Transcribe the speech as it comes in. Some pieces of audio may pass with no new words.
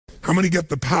How many get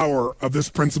the power of this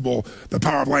principle, the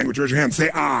power of language? Raise your hand. Say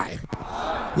I.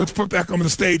 Let's put back on the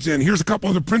stage then. Here's a couple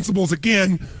other principles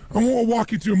again. I won't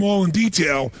walk you through them all in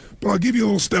detail, but I'll give you a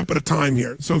little step at a time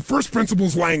here. So first principle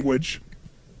is language,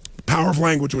 power of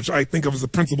language, which I think of as the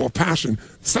principle of passion.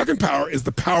 Second power is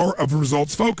the power of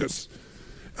results focus.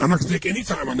 I'm not going to take any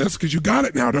time on this because you got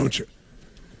it now, don't you?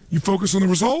 You focus on the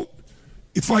result.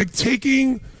 It's like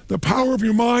taking the power of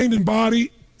your mind and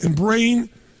body and brain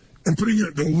and putting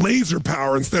it the laser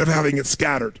power instead of having it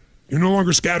scattered. You're no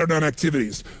longer scattered on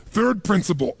activities. Third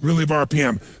principle, really, of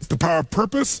RPM, is the power of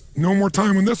purpose. No more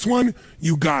time on this one.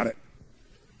 You got it.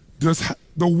 Does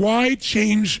the why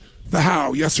change the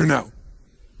how? Yes or no?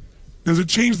 Does it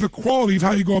change the quality of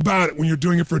how you go about it when you're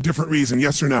doing it for a different reason?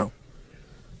 Yes or no?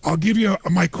 I'll give you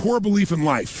my core belief in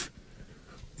life.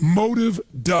 Motive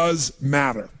does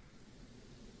matter.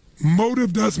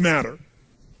 Motive does matter.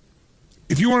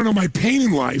 If you want to know my pain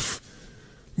in life,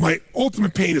 my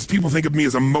ultimate pain is people think of me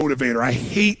as a motivator. I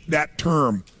hate that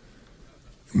term.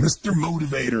 Mr.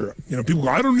 Motivator. You know, people go,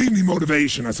 I don't need any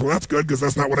motivation. I said, well, that's good because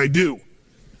that's not what I do.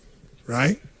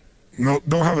 Right? No,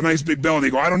 they'll have a nice big belly.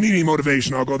 They go, I don't need any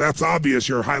motivation. I'll go, that's obvious.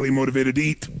 You're highly motivated to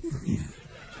eat.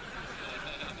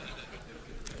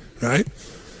 Right?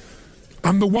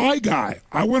 I'm the why guy.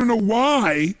 I want to know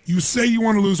why you say you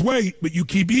want to lose weight, but you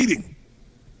keep eating.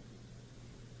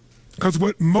 Because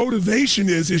what motivation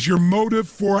is your motive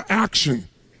for action.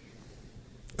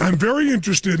 I'm very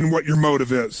interested in what your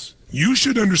motive is. You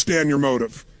should understand your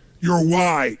motive, your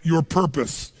why, your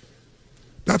purpose.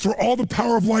 That's where all the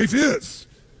power of life is.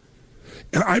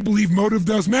 And I believe motive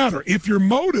does matter. If your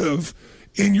motive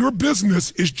in your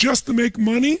business is just to make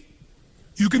money,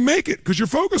 you can make it because you're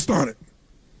focused on it.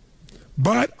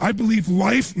 But I believe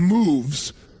life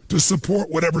moves to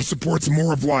support whatever supports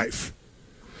more of life.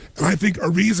 And I think a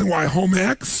reason why Home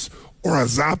X or a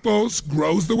Zappos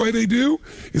grows the way they do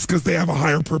is because they have a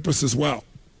higher purpose as well.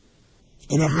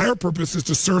 And a higher purpose is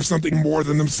to serve something more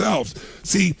than themselves.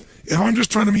 See, if I'm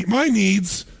just trying to meet my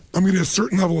needs, I'm going to get a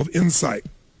certain level of insight.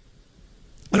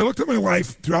 And I looked at my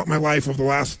life, throughout my life over the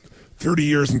last 30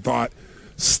 years and thought,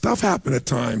 stuff happened at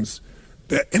times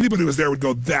that anybody who was there would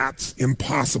go, that's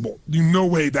impossible. No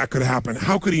way that could happen.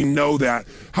 How could he know that?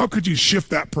 How could you shift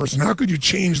that person? How could you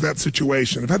change that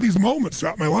situation? I've had these moments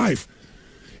throughout my life.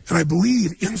 And I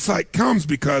believe insight comes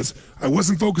because I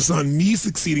wasn't focused on me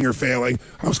succeeding or failing.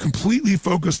 I was completely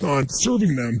focused on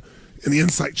serving them, and the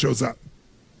insight shows up.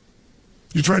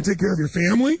 You try to take care of your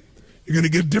family, you're going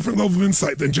to get a different level of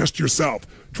insight than just yourself.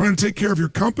 Trying to take care of your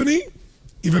company,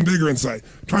 even bigger insight.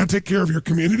 Trying to take care of your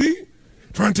community,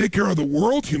 trying to take care of the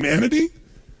world, humanity,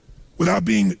 without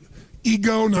being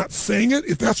ego, not saying it.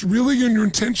 If that's really in your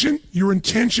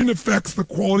intention affects the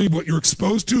quality of what you're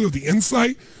exposed to, of the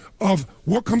insight, of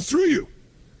what comes through you.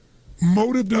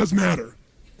 Motive does matter.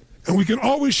 And we can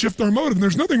always shift our motive. And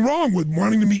there's nothing wrong with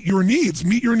wanting to meet your needs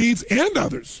and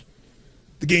others.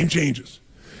 The game changes.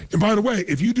 And by the way,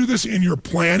 if you do this in your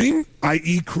planning,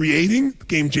 i.e. creating, the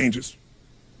game changes.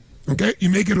 Okay? You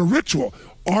make it a ritual.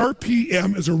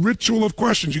 RPM is a ritual of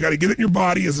questions. You got to get it in your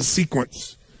body as a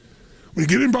sequence. When you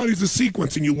get it in your body as a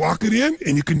sequence and you lock it in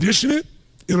and you condition it,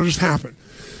 it'll just happen.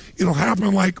 It'll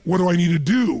happen like, what do I need to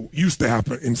do? Used to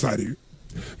happen inside of you.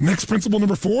 Next principle,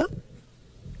 number 4,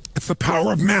 it's the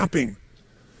power of mapping.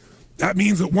 That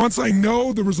means that once I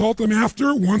know the result I'm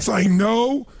after, once I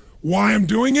know why I'm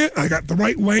doing it, I got the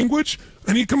right language,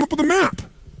 I need to come up with a map.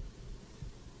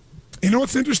 You know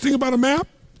what's interesting about a map?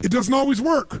 It doesn't always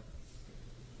work.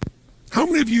 How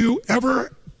many of you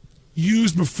ever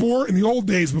used before, in the old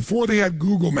days, before they had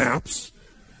Google Maps,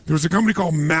 there was a company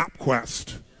called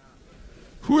MapQuest?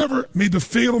 Whoever made the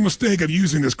fatal mistake of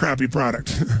using this crappy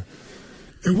product?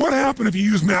 And what happened if you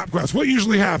use MapQuest? What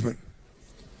usually happened?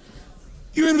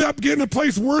 You ended up getting a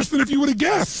place worse than if you would have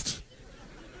guessed.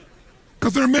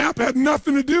 Because their map had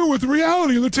nothing to do with the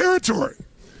reality of the territory.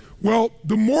 Well,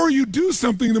 the more you do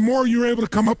something, the more you're able to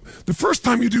come up. The first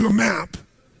time you do a map,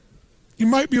 you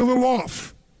might be a little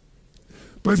off.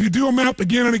 But if you do a map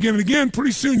again and again and again,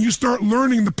 pretty soon you start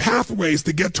learning the pathways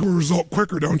to get to a result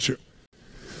quicker, don't you?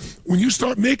 When you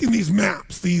start making these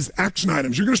maps, these action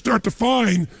items, you're going to start to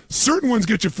find certain ones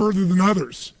get you further than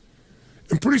others.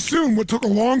 And pretty soon, what took a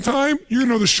long time, you're going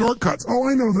to know the shortcuts. Oh,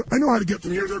 I know how to get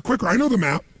from here to there quicker. I know the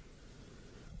map.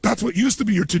 That's what used to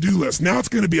be your to-do list. Now it's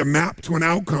going to be a map to an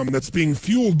outcome that's being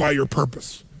fueled by your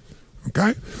purpose.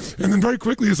 Okay? And then very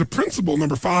quickly, as a principle,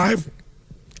 number 5,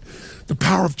 the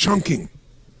power of chunking.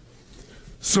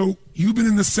 So you've been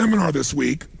in this seminar this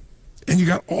week, and you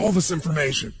got all this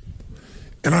information.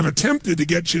 And I've attempted to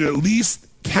get you to at least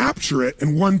capture it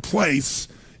in one place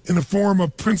in the form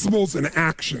of principles and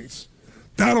actions.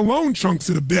 That alone chunks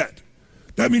it a bit.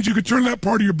 That means you could turn that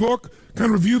part of your book,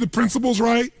 kind of review the principles,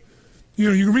 right? You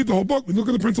know, you can read the whole book, look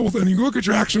at the principles, and you can look at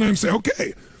your action item and say,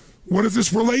 okay, what does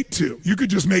this relate to? You could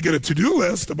just make it a to-do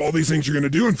list of all these things you're going to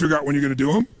do and figure out when you're going to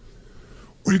do them.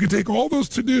 Or you could take all those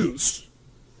to-dos.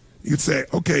 You could say,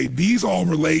 okay, these all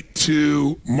relate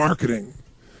to marketing.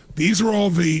 These are all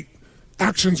the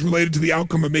actions related to the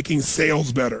outcome of making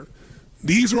sales better.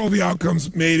 These are all the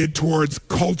outcomes made towards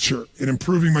culture and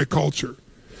improving my culture.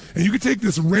 And you could take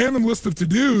this random list of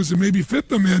to-dos and maybe fit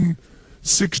them in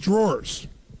 6 drawers,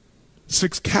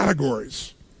 6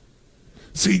 categories.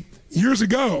 See, years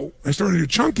ago, I started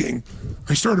chunking.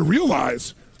 I started to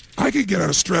realize I could get out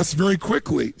of stress very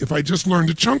quickly if I just learned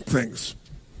to chunk things.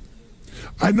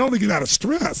 I not only get out of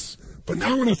stress, but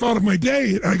now when I thought of my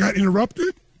day and I got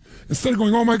interrupted, instead of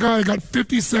going, oh my God, I got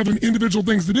 57 individual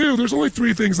things to do, there's only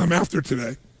 3 things I'm after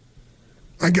today.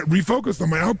 I get refocused on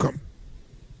my outcome.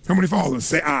 How many follow this?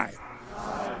 Say I.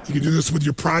 You can do this with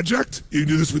your project. You can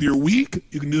do this with your week.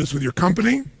 You can do this with your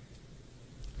company.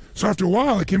 So after a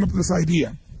while, I came up with this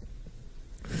idea.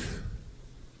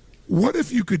 What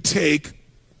if you could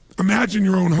imagine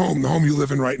your own home, the home you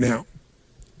live in right now.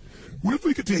 What if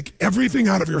we could take everything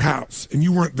out of your house and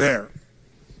you weren't there?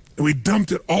 And we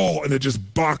dumped it all into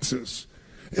just boxes.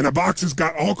 And the boxes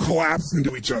got all collapsed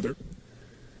into each other.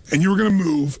 And you were going to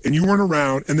move and you weren't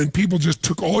around, and then people just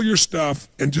took all your stuff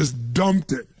and just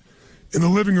dumped it in the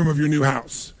living room of your new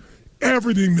house.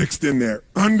 Everything mixed in there.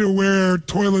 Underwear,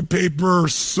 toilet paper,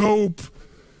 soap,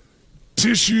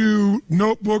 tissue,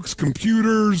 notebooks,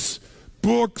 computers,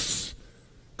 books,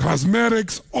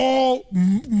 cosmetics, all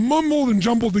mumbled and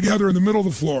jumbled together in the middle of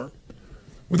the floor.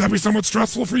 Would that be somewhat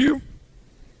stressful for you?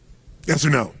 Yes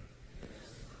or no?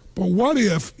 But what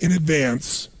if, in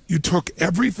advance, you took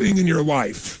everything in your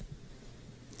life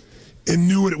and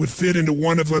knew it would fit into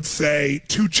one of, let's say,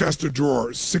 2 chests of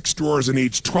drawers, 6 drawers in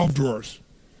each, 12 drawers.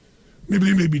 Maybe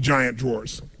they may be giant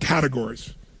drawers,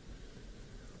 categories.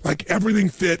 Like everything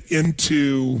fit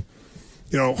into,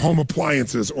 you know, home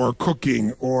appliances or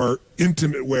cooking or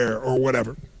intimate wear or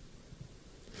whatever.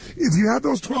 If you had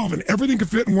those 12 and everything could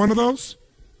fit in one of those,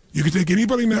 you could take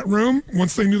anybody in that room,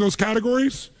 once they knew those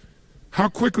categories, how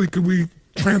quickly could we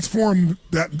transform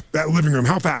that living room?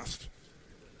 How fast?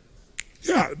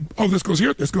 Yeah, oh, this goes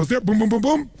here, this goes there, boom, boom, boom,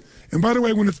 boom. And by the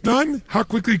way, when it's done, how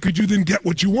quickly could you then get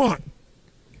what you want?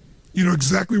 You know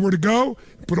exactly where to go,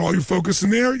 put all your focus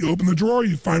in there, you open the drawer,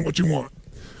 you find what you want.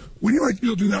 Wouldn't you like to be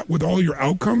able to do that with all your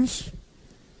outcomes?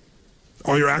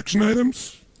 All your action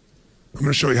items? I'm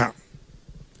going to show you how.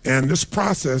 And this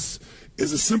process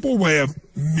is a simple way of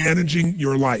managing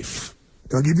your life.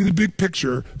 I'll give you the big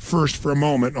picture first for a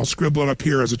moment. I'll scribble it up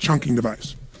here as a chunking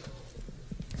device.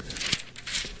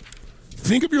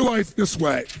 Think of your life this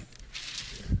way,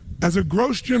 as a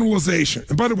gross generalization.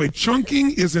 And by the way,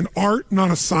 chunking is an art, not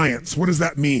a science. What does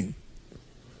that mean?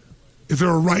 Is there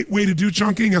a right way to do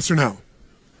chunking, yes or no?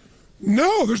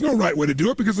 No, there's no right way to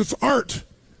do it because it's art.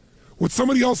 What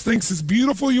somebody else thinks is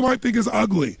beautiful, you might think is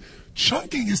ugly.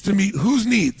 Chunking is to meet whose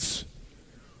needs?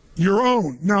 Your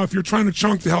own. Now, if you're trying to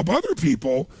chunk to help other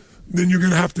people, then you're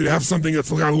going to have something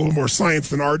that's got a little more science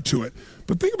than art to it.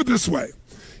 But think of it this way.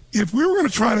 If we were going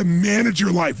to try to manage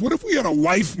your life, what if we had a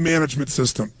life management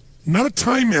system, not a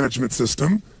time management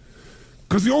system?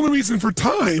 Because the only reason for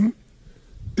time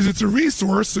is it's a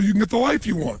resource so you can get the life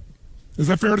you want. Is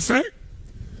that fair to say?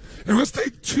 And let's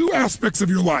take 2 aspects of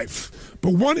your life.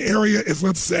 But one area is,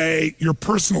 let's say, your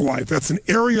personal life. That's an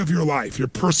area of your life, your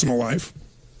personal life,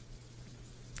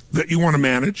 that you want to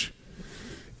manage.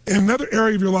 And another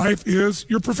area of your life is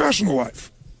your professional life.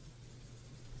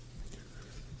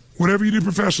 Whatever you do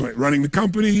professionally, running the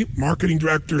company, marketing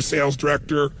director, sales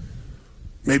director,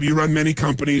 maybe you run many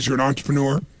companies, you're an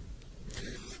entrepreneur.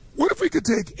 What if we could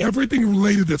take everything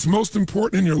related that's most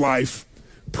important in your life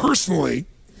personally,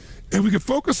 and we could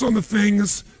focus on the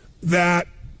things that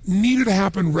needed to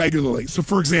happen regularly? So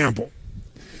for example,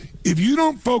 if you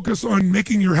don't focus on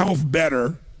making your health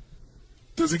better,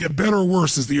 does it get better or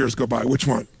worse as the years go by? Which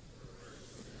one?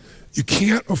 You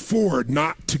can't afford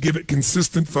not to give it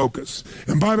consistent focus.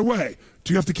 And by the way,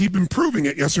 do you have to keep improving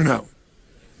it, yes or no?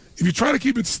 If you try to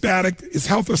keep it static, is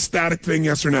health a static thing,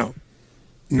 yes or no?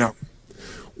 No.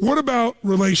 What about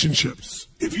relationships?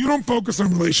 If you don't focus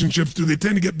on relationships, do they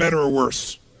tend to get better or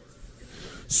worse?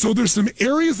 So there's some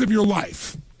areas of your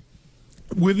life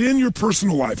within your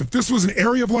personal life. If this was an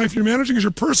area of life you're managing, is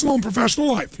your personal and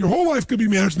professional life. Your whole life could be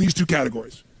managed in these 2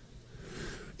 categories.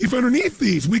 If underneath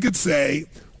these, we could say,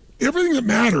 everything that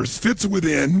matters fits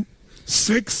within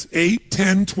 6, 8,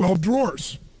 10, 12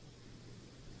 drawers.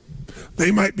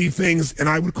 They might be things, and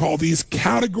I would call these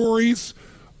categories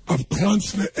of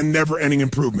constant and never-ending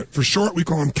improvement. For short, we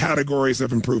call them categories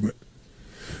of improvement.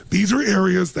 These are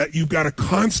areas that you've got to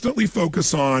constantly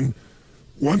focus on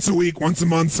once a week, once a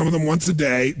month, some of them once a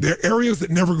day. They're areas that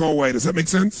never go away. Does that make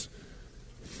sense?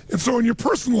 And so in your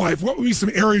personal life, what would be some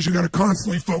areas you got to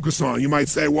constantly focus on? You might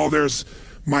say, well, there's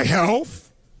my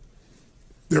health.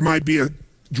 There might be a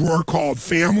drawer called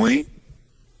family.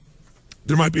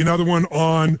 There might be another one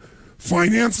on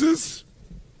finances.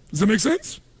 Does that make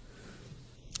sense?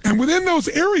 And within those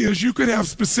areas, you could have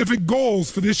specific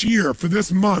goals for this year, for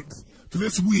this month, for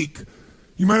this week.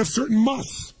 You might have certain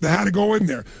musts that had to go in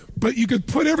there. But you could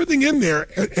put everything in there,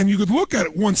 and you could look at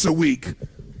it once a week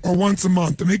or once a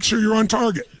month to make sure you're on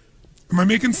target. Am I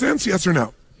making sense? Yes or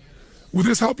no? Will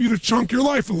this help you to chunk your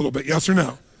life a little bit? Yes or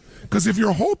no? Because if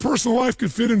your whole personal life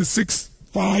could fit into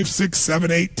 5, 6,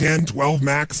 7, 8, 10, 12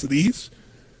 max of these,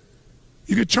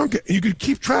 you could chunk it and you could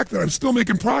keep track that I'm still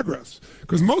making progress.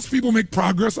 Because most people make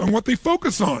progress on what they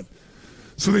focus on.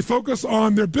 So they focus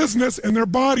on their business and their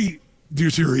body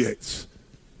deteriorates.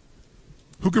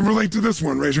 Who can relate to this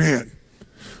one? Raise your hand.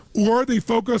 Or they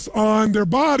focus on their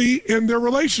body and their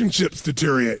relationships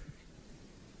deteriorate.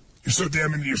 You're so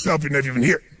damn into yourself you're never even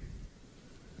here.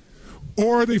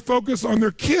 Or they focus on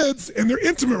their kids and their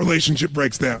intimate relationship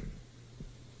breaks down.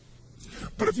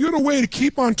 But if you had a way to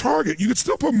keep on target, you could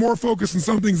still put more focus on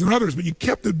some things than others, but you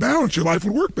kept it balanced, your life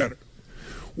would work better.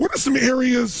 What are some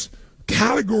areas,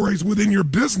 categories within your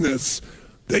business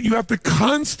that you have to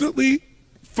constantly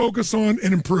focus on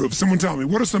and improve? Someone tell me.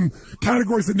 What are some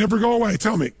categories that never go away?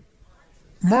 Tell me.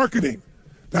 Marketing.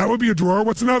 That would be a drawer.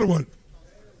 What's another one?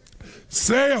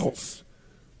 Sales.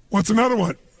 What's another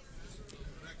one?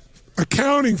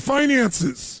 Accounting,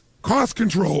 finances, cost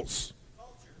controls.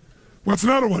 What's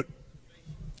another one?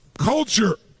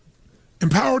 Culture,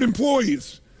 empowered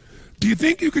employees. Do you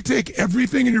think you could take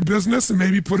everything in your business and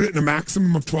maybe put it in a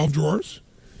maximum of 12 drawers?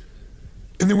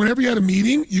 And then whenever you had a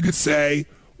meeting, you could say,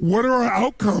 what are our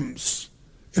outcomes?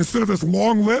 Instead of this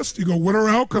long list, you go, what are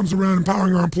our outcomes around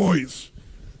empowering our employees?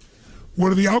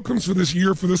 What are the outcomes for this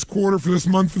year, for this quarter, for this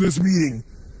month, for this meeting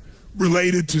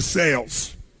related to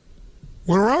sales?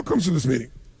 What are our outcomes for this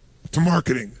meeting? To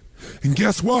marketing. And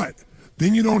guess what?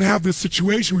 Then you don't have this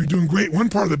situation where you're doing great one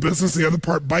part of the business, the other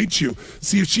part bites you.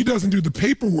 See, if she doesn't do the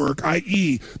paperwork,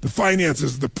 i.e. the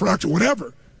finances, the production,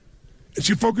 whatever, and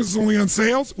she focuses only on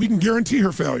sales, we can guarantee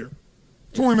her failure.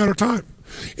 It's only a matter of time.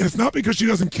 And it's not because she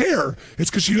doesn't care,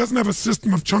 it's because she doesn't have a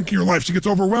system of chunking her life. She gets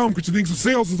overwhelmed because she thinks of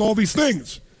sales as all these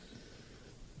things.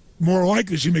 More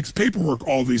likely, she makes paperwork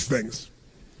all these things.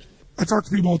 I talk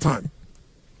to people all the time.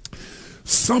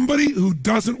 Somebody who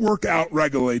doesn't work out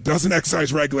regularly, doesn't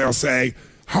exercise regularly, I'll say,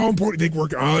 how important do you think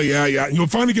work out? Oh, yeah. And you'll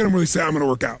finally get them where they say, I'm going to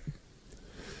work out.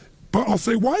 But I'll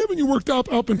say, why haven't you worked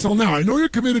out up until now? I know you're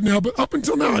committed now, but up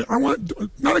until now, I want,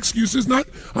 not excuses,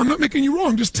 I'm not making you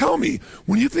wrong. Just tell me,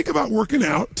 when you think about working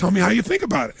out, tell me how you think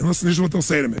about it. And listen, here's what they'll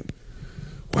say to me.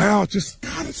 Well,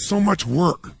 God, it's so much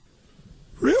work.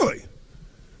 Really?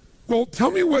 Well,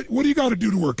 tell me what do you got to do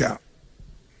to work out?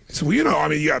 I said, well,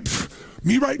 you got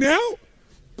me right now.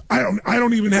 I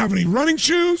don't even have any running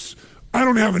shoes. I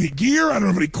don't have any gear. I don't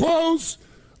have any clothes.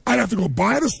 I'd have to go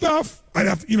buy the stuff. I'd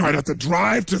have to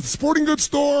drive to the sporting goods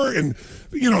store and,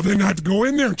 then I have to go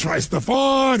in there and try stuff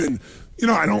on. And,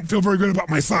 I don't feel very good about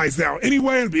my size now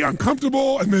anyway. It'd be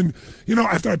uncomfortable. And then,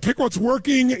 after I pick what's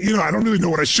working, I don't really know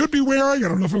what I should be wearing. I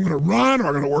don't know if I'm going to run or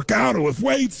I'm going to work out or lift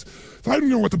weights. So I don't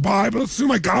know what to buy, but let's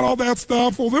assume I got all that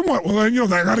stuff. Well, then what? Well, then,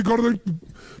 I got to go to the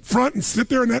front and sit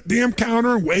there in that damn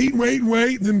counter and wait,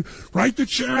 and then write the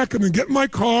check and then get in my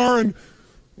car and,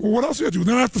 well, what else do I do?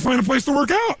 Then I have to find a place to work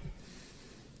out.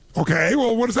 Okay,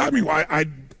 well, what does that mean? Well,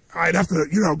 I'd have to,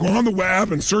 go on the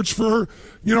web and search for,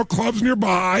 clubs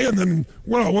nearby, and then,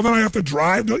 then I have to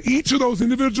drive to each of those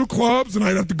individual clubs, and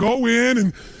I'd have to go in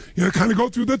and, kind of go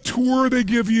through the tour they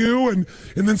give you, and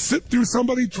then sit through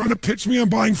somebody trying to pitch me on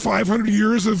buying 500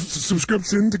 years of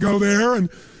subscription to go there, and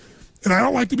I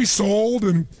don't like to be sold,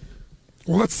 and,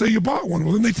 well, let's say you bought one.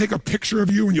 Well, then they take a picture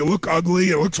of you, and you look ugly,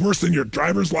 it looks worse than your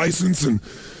driver's license, and,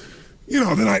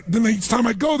 then each time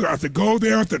I go there, I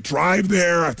have to drive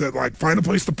there, I have to, find a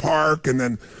place to park, and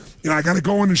then, I got to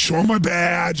go in and show my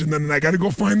badge, and then I got to go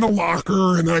find the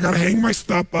locker, and then I got to hang my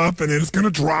stuff up, and then it's going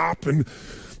to drop, and,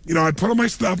 I put on my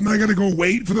stuff, and then I got to go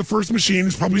wait for the first machine.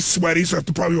 It's probably sweaty, so I have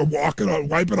to probably walk it,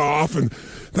 wipe it off, and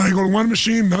then I go to one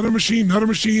machine, another machine,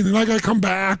 then I got to come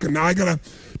back, and now I got to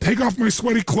take off my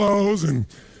sweaty clothes, and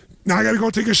now I got to go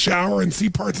take a shower and see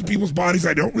parts of people's bodies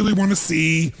I don't really want to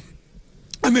see.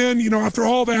 And then, after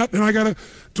all that, then I got to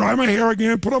dry my hair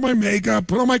again, put on my makeup,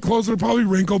 put on my clothes that are probably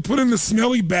wrinkled, put in the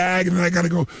smelly bag, and then I got to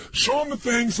go show them the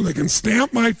thing so they can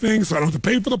stamp my thing so I don't have to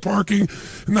pay for the parking.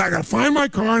 And then I got to find my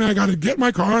car, and I got to get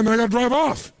my car, and then I got to drive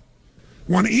off.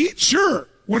 Want to eat? Sure.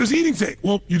 What does eating take?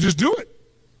 Well, you just do it.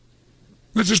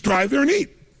 Let's just drive there and eat.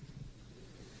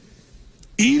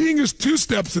 Eating is 2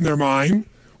 steps in their mind.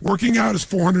 Working out is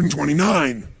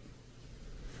 429.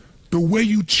 The way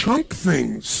you chunk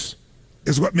things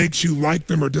is what makes you like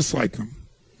them or dislike them.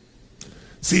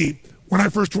 See, when I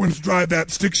first wanted to drive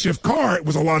that stick shift car, it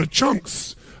was a lot of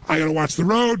chunks. I got to watch the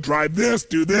road, drive this,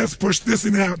 do this, push this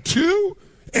in and out too,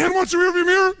 and watch the rearview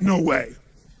mirror? No way.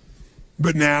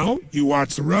 But now, you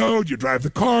watch the road, you drive the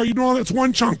car, you do all that. It's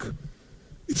one chunk.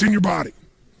 It's in your body.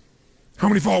 How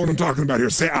many follow what I'm talking about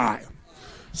here? Say I.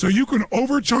 So you can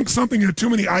over-chunk something into too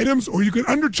many items, or you can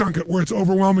under-chunk it where it's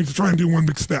overwhelming to try and do one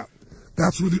big step.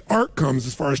 That's where the art comes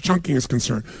as far as chunking is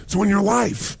concerned. So in your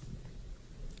life,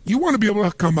 you want to be able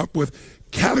to come up with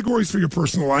categories for your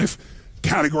personal life,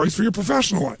 categories for your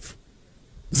professional life.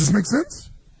 Does this make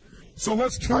sense? So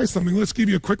let's try something. Let's give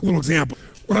you a quick little example.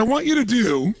 What I want you to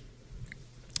do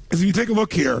is, if you take a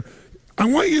look here, I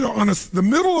want you to, the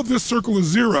middle of this circle is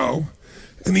 0,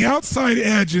 and the outside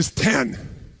edge is 10.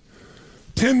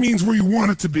 10 means where you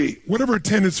want it to be. Whatever a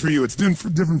 10 is for you, it's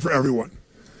different for everyone.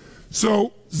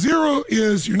 So 0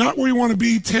 is you're not where you want to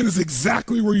be. 10 is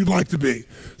exactly where you'd like to be.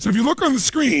 So if you look on the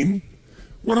screen,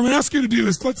 what I'm asking you to do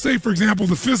is, let's say, for example,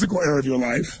 the physical area of your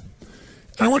life.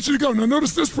 And I want you to go. Now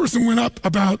notice this person went up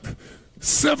about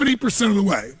 70% of the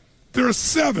way. They're a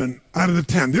 7 out of the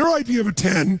 10. Their idea of a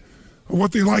 10, of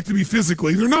what they like to be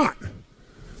physically, they're not.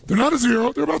 They're not a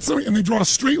 0. They're about 70, and they draw a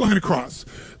straight line across.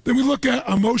 Then we look at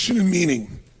emotion and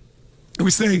meaning. And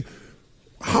we say,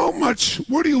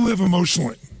 where do you live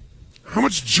emotionally? How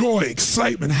much joy,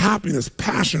 excitement, happiness,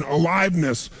 passion,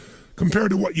 aliveness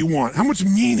compared to what you want? How much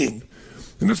meaning?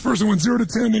 And this person went 0 to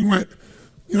 10, they went,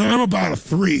 I'm about a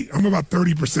 3. I'm about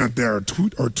 30% there, or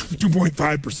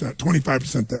 2.5%,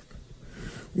 25% there.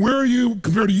 Where are you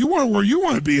compared to where you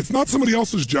want to be? It's not somebody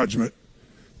else's judgment.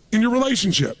 In your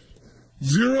relationship,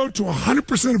 0 to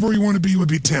 100% of where you want to be would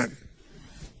be 10.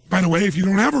 By the way, if you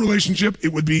don't have a relationship,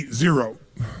 it would be 0.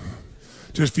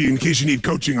 Just in case you need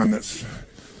coaching on this.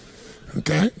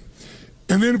 Okay?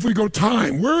 And then if we go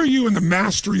time, where are you in the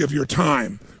mastery of your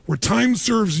time? Where time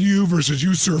serves you versus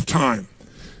you serve time.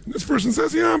 And this person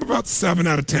says, I'm about 7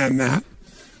 out of 10 that.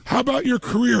 How about your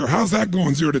career? How's that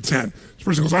going, 0 to 10? This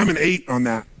person goes, I'm an 8 on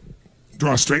that.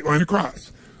 Draw a straight line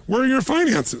across. Where are your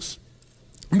finances?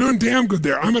 I'm doing damn good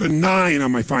there. I'm at a 9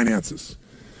 on my finances.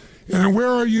 And then where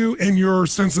are you in your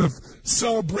sense of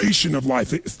celebration of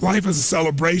life? Life is a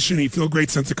celebration. You feel a great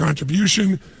sense of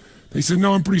contribution. They said,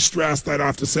 no, I'm pretty stressed. I'd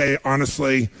have to say,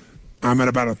 honestly, I'm at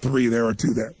about a 3 there or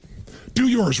 2 there. Do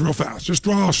yours real fast. Just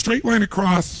draw a straight line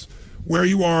across where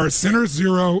you are. Center is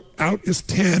 0, out is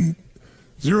 10.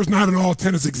 0 is not at all.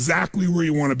 10 is exactly where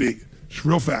you want to be. Just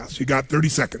real fast. You got 30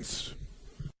 seconds.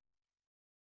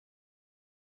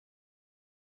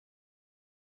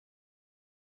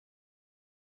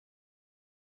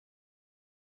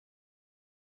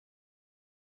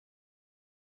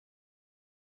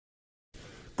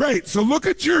 Great. So look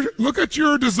at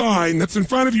your design that's in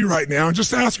front of you right now, and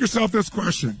just ask yourself this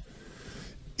question.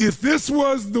 If this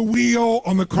was the wheel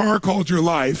on the car called your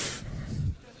life,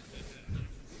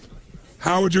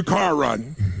 how would your car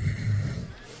run?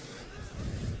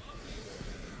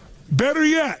 Better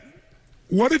yet,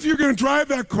 what if you're going to drive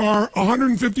that car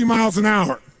 150 miles an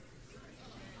hour?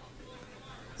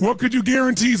 What could you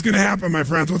guarantee is going to happen, my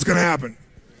friends? What's going to happen?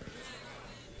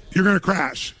 You're going to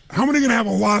crash. How many are going to have a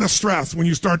lot of stress when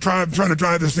you start trying to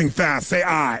drive this thing fast? Say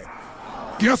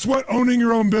I. Guess what owning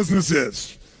your own business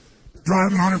is?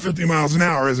 Driving 150 miles an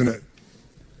hour, isn't it?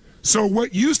 So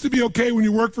what used to be okay when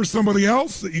you work for somebody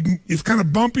else, that it's kind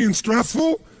of bumpy and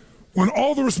stressful, when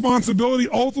all the responsibility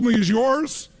ultimately is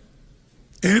yours,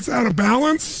 and it's out of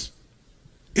balance,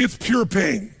 it's pure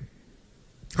pain.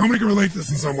 How many can relate to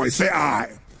this in some way? Say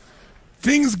I.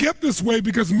 Things get this way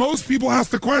because most people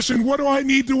ask the question, what do I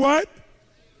need to what?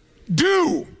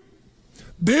 Do.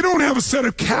 They don't have a set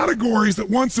of categories that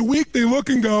once a week they look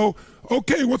and go,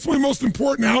 okay, what's my most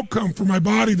important outcome for my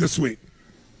body this week?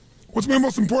 What's my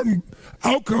most important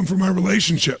outcome for my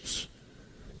relationships?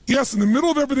 Yes, in the middle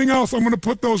of everything else, I'm going to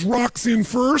put those rocks in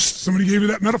first. Somebody gave you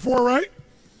that metaphor, right?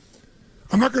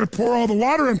 I'm not going to pour all the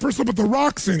water in. First, I'll put the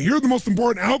rocks in. Here are the most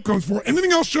important outcomes for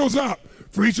anything else shows up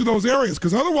for each of those areas,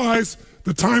 because otherwise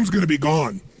the time's going to be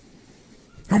gone.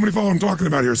 How many follow what I'm talking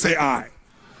about here? Say I.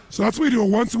 So that's why we do a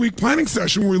once-a-week planning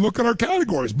session where we look at our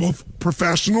categories, both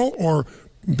professional or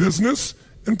business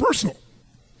and personal.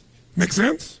 Make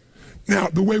sense? Now,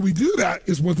 the way we do that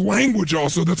is with language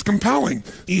also that's compelling.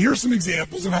 Here's some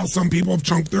examples of how some people have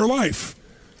chunked their life.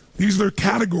 These are their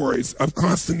categories of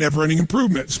constant, never-ending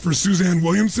improvements. For Suzanne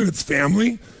Williamson, it's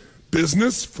family,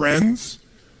 business, friends,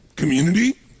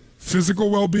 community, physical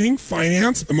well-being,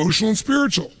 finance, emotional, and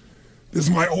spiritual. This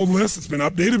is my old list. It's been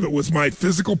updated, but with my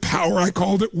physical power, I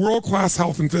called it world-class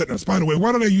health and fitness. By the way,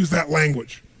 why did I use that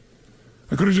language?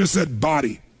 I could have just said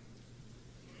body.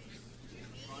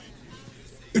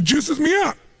 It juices me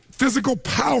up. Physical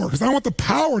power, because I want the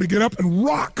power to get up and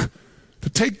rock, to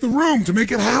take the room, to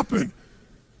make it happen,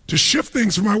 to shift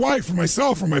things for my wife, for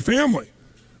myself, for my family,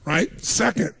 right?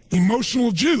 Second,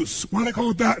 emotional juice. Why did I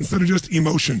call it that instead of just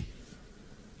emotion?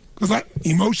 Because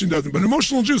emotion doesn't, but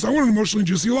emotional juice. I want an emotionally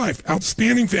juicy life.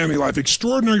 Outstanding family life,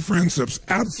 extraordinary friendships,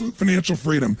 absolute financial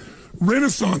freedom,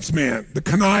 Renaissance man, the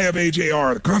Kanai of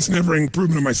AJR, the constant ever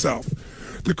improvement of myself,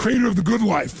 the creator of the good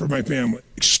life for my family,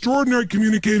 extraordinary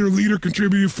communicator, leader,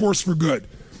 contributor, force for good,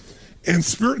 and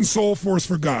spirit and soul force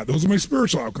for God. Those are my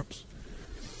spiritual outcomes.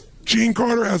 Gene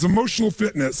Carter has emotional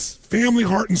fitness, family,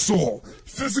 heart, and soul,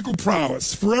 physical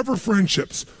prowess, forever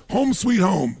friendships, home sweet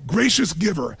home, gracious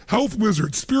giver, health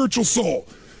wizard, spiritual soul.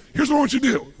 Here's what I want you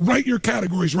to do. Write your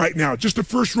categories right now. Just a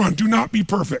first run. Do not be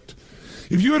perfect.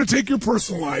 If you had to take your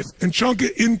personal life and chunk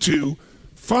it into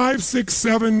 5, 6,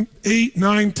 7, 8,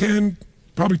 9, 10,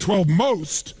 probably 12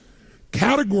 most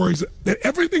categories that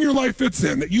everything in your life fits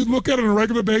in, that you look at on a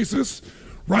regular basis,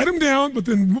 write them down, but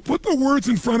then put the words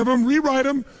in front of them, rewrite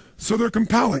them so they're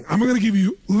compelling. I'm going to give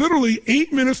you literally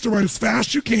 8 minutes to write as fast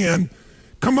as you can.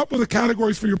 Come up with the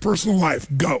categories for your personal life.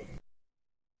 Go.